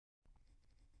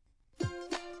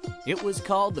It was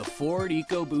called the Ford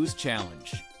EcoBoost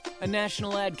Challenge, a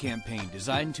national ad campaign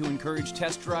designed to encourage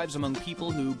test drives among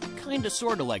people who kinda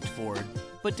sorta liked Ford,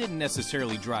 but didn't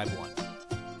necessarily drive one.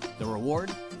 The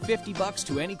reward? $50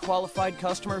 to any qualified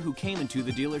customer who came into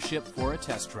the dealership for a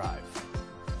test drive.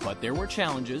 But there were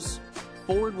challenges.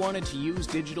 Ford wanted to use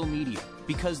digital media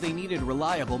because they needed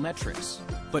reliable metrics.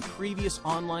 But previous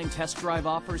online test drive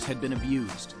offers had been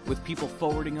abused, with people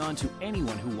forwarding on to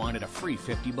anyone who wanted a free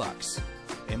 $50.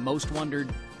 And most wondered,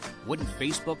 wouldn't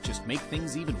Facebook just make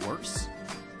things even worse?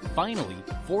 Finally,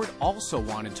 Ford also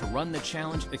wanted to run the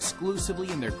challenge exclusively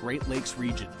in their Great Lakes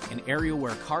region, an area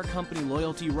where car company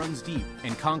loyalty runs deep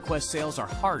and conquest sales are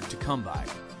hard to come by.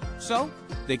 So,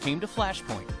 they came to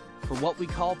Flashpoint for what we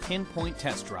call Pinpoint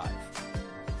Test Drive.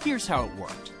 Here's how it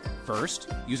worked.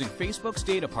 First, using Facebook's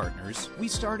data partners, we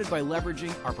started by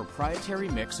leveraging our proprietary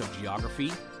mix of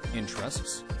geography,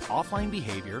 interests, offline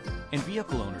behavior, and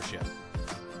vehicle ownership.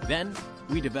 Then,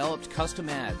 we developed custom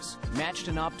ads, matched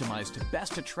and optimized to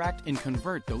best attract and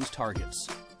convert those targets.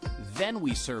 Then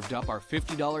we served up our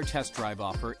 $50 test drive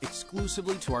offer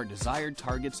exclusively to our desired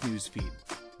targets' newsfeed.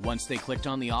 Once they clicked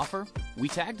on the offer, we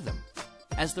tagged them.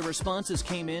 As the responses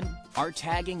came in, our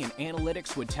tagging and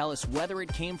analytics would tell us whether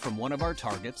it came from one of our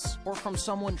targets or from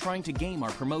someone trying to game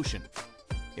our promotion.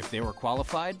 If they were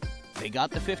qualified, they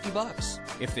got the $50.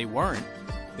 If they weren't,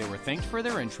 they were thanked for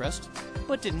their interest,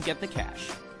 but didn't get the cash.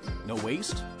 No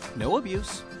waste, no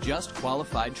abuse, just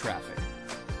qualified traffic.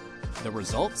 The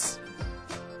results?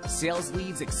 Sales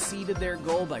leads exceeded their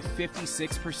goal by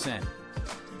 56%.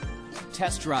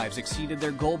 Test drives exceeded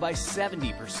their goal by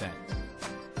 70%.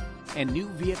 And new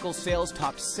vehicle sales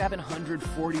topped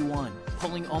 741,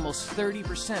 pulling almost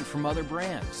 30% from other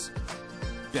brands.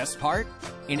 Best part?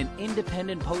 In an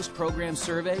independent post-program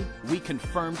survey, we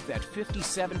confirmed that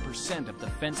 57% of the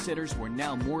fence-sitters were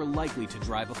now more likely to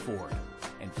drive a Ford.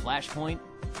 And Flashpoint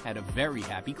had a very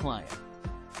happy client.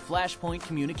 Flashpoint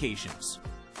Communications.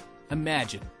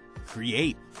 Imagine,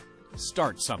 create,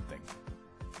 start something.